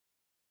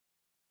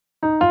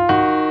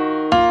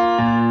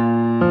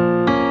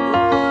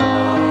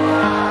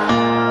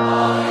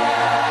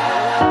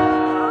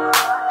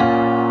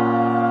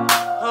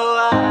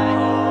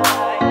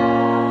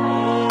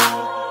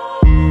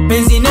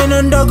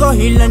dogo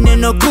hila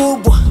neno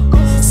kubwa,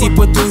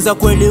 sipotunza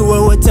kweli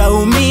wewe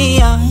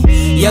taumia.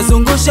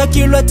 Yazungusha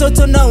kila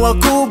toto na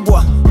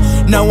wakubwa,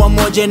 na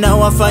wamoja na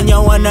wafanya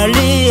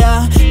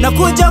wanalia. Na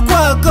kuja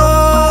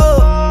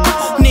kwako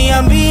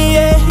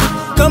niambie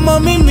kama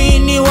mimi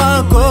ni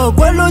wako,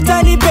 kweli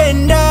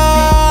utanipenda.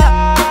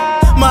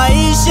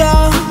 Maisha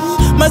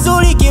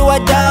mazuri kiwa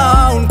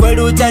down,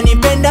 kweli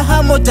utanipenda.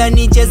 Hama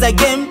utanicheza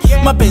game,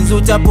 mapenzi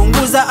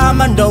utapunguza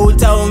ama ndo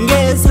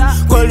utaongeza?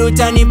 Kweli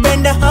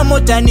utanipenda. Hama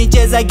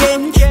utanicheza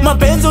game,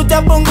 mapenzi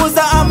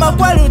utapunguza ama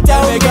kweli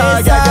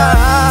utaongeza?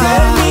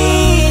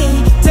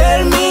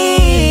 Tell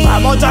me,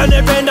 kama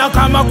utanipenda,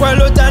 kama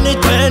kweli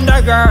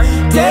utanitenda girl.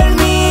 Tell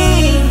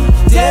me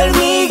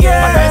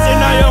girl, mapenzi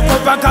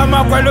nayokupa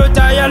kama kweli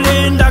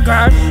utayalinda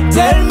girl.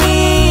 Tell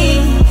me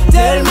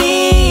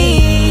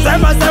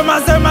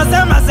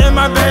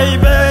Sema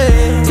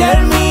baby.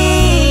 Tell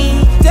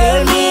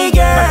me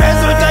girl,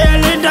 mapenzi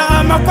utayalinda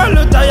ama kweli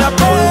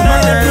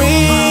utayapona girl.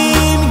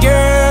 Dream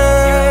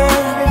girl,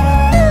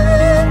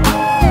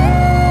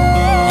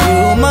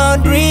 you my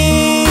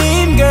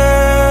dream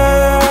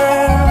girl.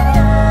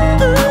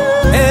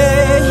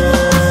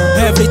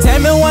 Hey. Every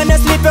time I wanna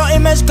sleep, your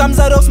image comes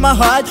out of my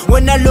heart.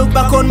 When I look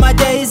back on my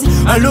days,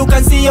 I look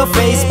and see your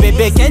face.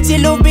 Baby, can't you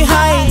look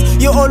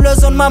behind? You're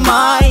always on my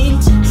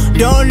mind.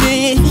 Don't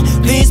leave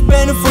this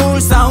painful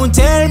sound.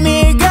 Tell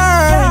me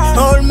girl,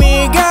 hold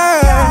me girl.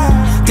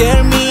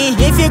 Tell me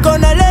if you're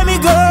gonna let me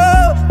go.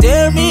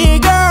 Tell me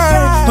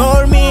girl,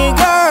 hold me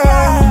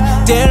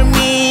girl. Tell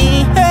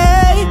me,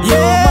 hey,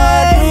 you're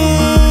my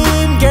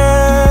dream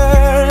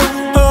girl.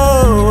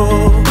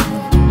 Oh,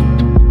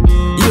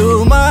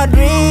 you're my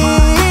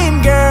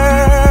dream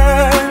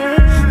girl.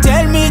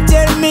 Tell me girl.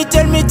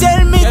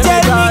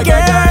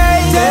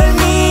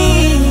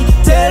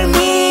 Tell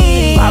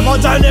me, kama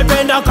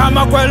utanipenda,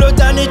 kama kweli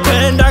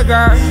utanitenda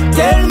girl.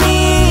 Tell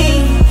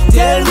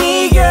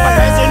me girl,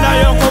 mapenzi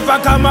nayokupa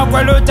kama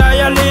kweli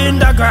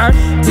utayalinda girl.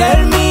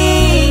 Tell me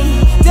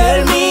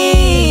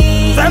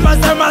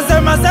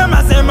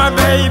Sema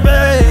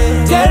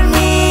baby. Tell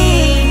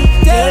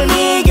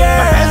me girl,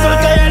 mapenzi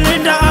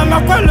utayalinda ama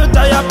kweli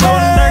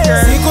utayapona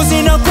girl. siku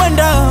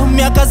zinakwenda,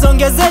 miaka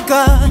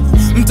zongezeka,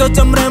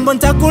 mtoto mrembo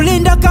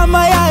nitakulinda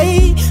kama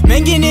yai.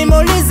 Mengi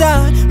nimeuliza,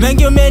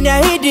 mengi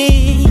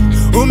umeniahidi,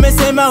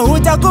 umesema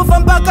hutakufa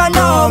mpaka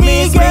no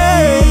me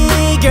girl.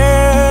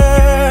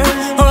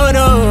 Oh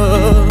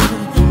no,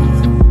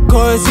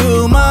 cause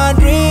you my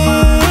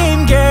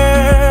dream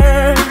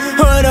girl.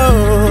 Oh no,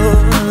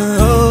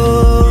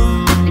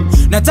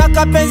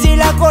 nataka penzi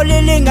lako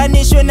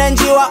lilinganishwe na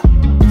njiwa,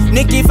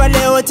 nikifa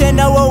leo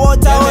tena wewe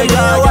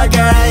utaolewa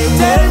girl.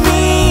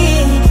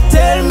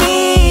 Tell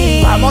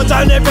me, kama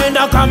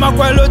utanipenda, kama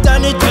kweli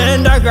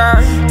utanitenda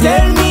girl.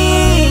 Tell me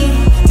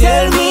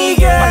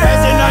girl,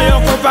 mapenzi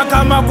nayokupa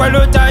kama kweli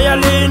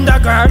utayalinda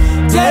girl.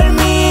 Tell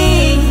me